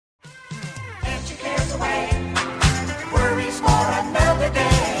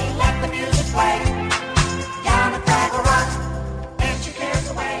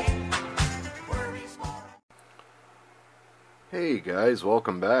Hey guys,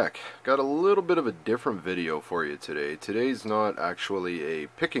 welcome back. Got a little bit of a different video for you today. Today's not actually a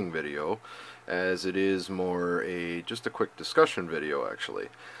picking video, as it is more just a quick discussion video actually.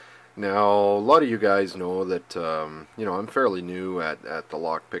 Now, a lot of you guys know that I'm fairly new at the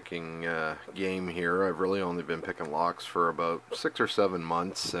lock picking game here. I've really only been picking locks for about 6 or 7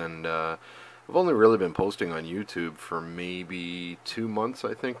 months, and I've only really been posting on YouTube for maybe 2 months,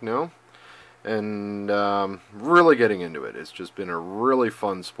 I think now. And really getting into it. It's just been a really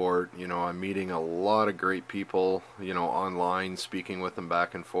fun sport. I'm meeting a lot of great people, online, speaking with them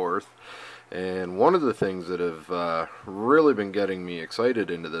back and forth. And one of the things that have really been getting me excited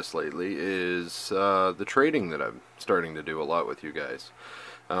into this lately is the trading that I'm starting to do a lot with you guys.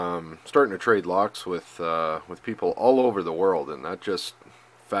 Starting to trade locks with people all over the world, and that just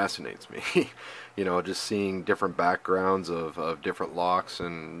fascinates me. Just seeing different backgrounds of different locks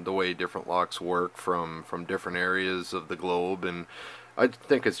and the way different locks work from different areas of the globe, and I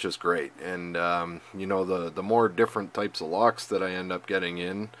think it's just great. And the more different types of locks that I end up getting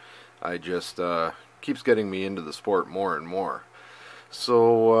in, I just keeps getting me into the sport more and more.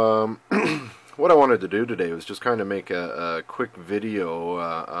 So what I wanted to do today was just kind of make a quick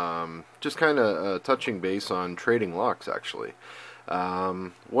video, just kind of touching base on trading locks actually.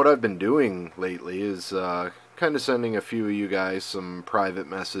 What I've been doing lately is kind of sending a few of you guys some private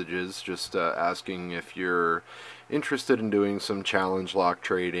messages, just asking if you're interested in doing some challenge lock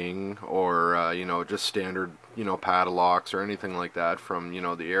trading, or just standard padlocks or anything like that from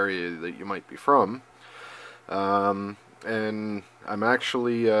the area that you might be from. And I'm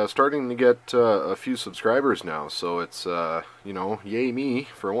actually starting to get a few subscribers now, so it's yay me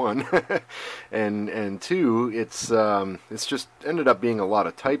for one, and two, it's just ended up being a lot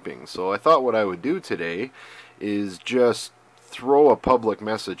of typing. So I thought what I would do today is just throw a public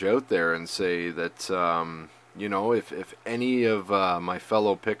message out there and say that if any of my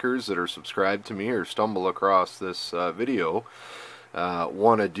fellow pickers that are subscribed to me or stumble across this video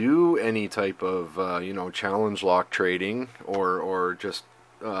want to do any type of challenge lock trading, or just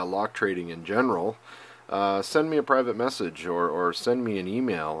lock trading in general, send me a private message or send me an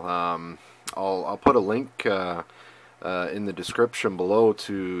email. I'll put a link in the description below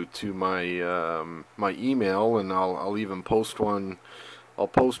to my my email, and I'll even post one. I'll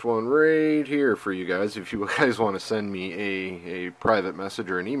post one right here for you guys if you guys want to send me a private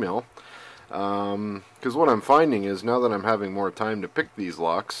message or an email. Because what I'm finding is, now that I'm having more time to pick these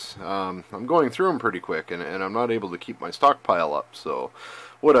locks, I'm going through them pretty quick, and I'm not able to keep my stockpile up. So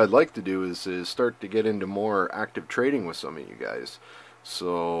what I'd like to do is start to get into more active trading with some of you guys.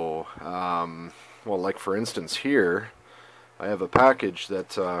 So well, like for instance here, I have a package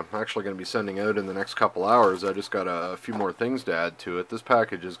that I'm actually going to be sending out in the next couple hours. I just got a few more things to add to it. This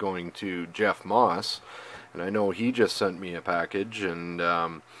package is going to Jeff Moss, and I know he just sent me a package, and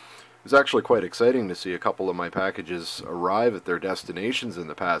it was actually quite exciting to see a couple of my packages arrive at their destinations in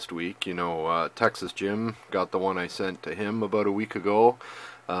the past week. Texas Jim got the one I sent to him about a week ago.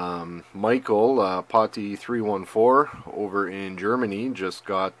 Michael, Potty314 over in Germany, just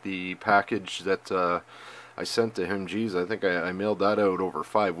got the package that I sent to him. Geez, I think I mailed that out over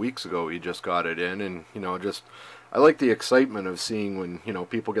 5 weeks ago. He just got it in, and I like the excitement of seeing when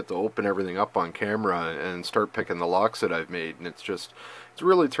people get to open everything up on camera and start picking the locks that I've made, and it's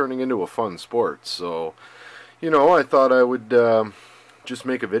really turning into a fun sport. So I thought I would just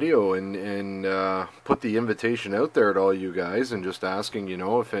make a video and put the invitation out there to all you guys, and just asking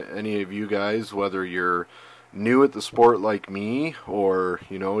if any of you guys, whether you're new at the sport like me, or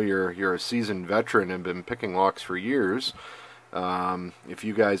you're a seasoned veteran and been picking locks for years, if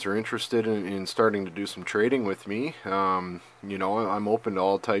you guys are interested in starting to do some trading with me, I'm open to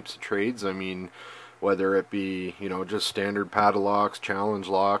all types of trades. I mean, whether it be just standard padlocks, challenge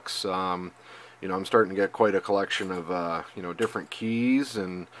locks. I'm starting to get quite a collection of different keys,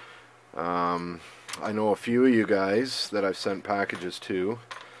 and I know a few of you guys that I've sent packages to.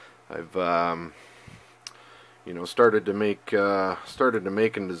 I've started to make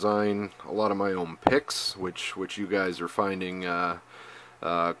and design a lot of my own picks, which you guys are finding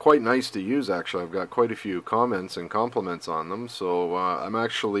quite nice to use. Actually, I've got quite a few comments and compliments on them, so I'm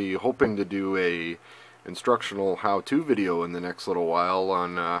actually hoping to do a instructional how-to video in the next little while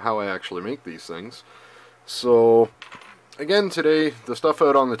on how I actually make these things. So again, today the stuff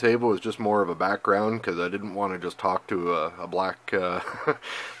out on the table is just more of a background, because I didn't want to just talk to a black a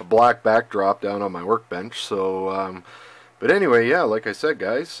black backdrop down on my workbench. So but anyway, yeah, like I said,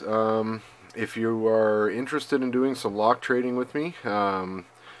 guys, if you are interested in doing some lock trading with me, I'm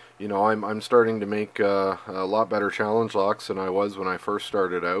starting to make a lot better challenge locks than I was when I first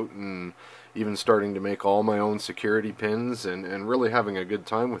started out, and even starting to make all my own security pins, and really having a good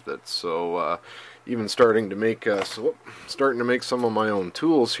time with it. So even starting to make some of my own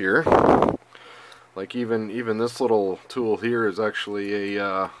tools here. Like even this little tool here is actually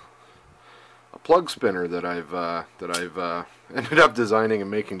a plug spinner that I've ended up designing and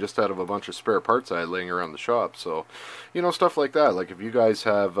making just out of a bunch of spare parts I had laying around the shop. So, you know, stuff like that. Like if you guys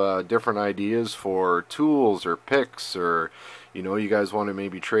have different ideas for tools or picks, or you know, you guys want to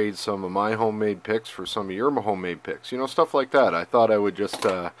maybe trade some of my homemade picks for some of your homemade picks, you know, stuff like that. I thought I would just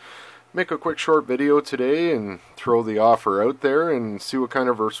make a quick short video today and throw the offer out there and see what kind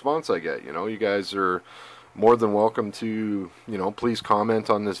of response I get. You know, you guys are more than welcome to, you know, please comment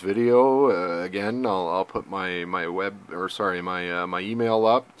on this video. Again, I'll put my email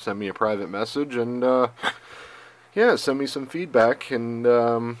up. Send me a private message, and yeah, send me some feedback, and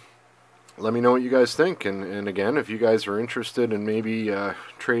let me know what you guys think. And again, if you guys are interested in maybe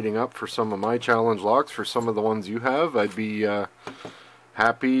trading up for some of my challenge locks for some of the ones you have, I'd be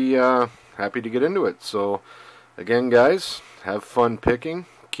happy to get into it. So again, guys, have fun picking.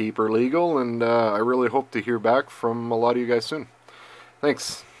 Keep her legal, and I really hope to hear back from a lot of you guys soon.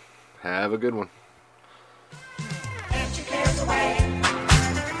 Thanks. Have a good one.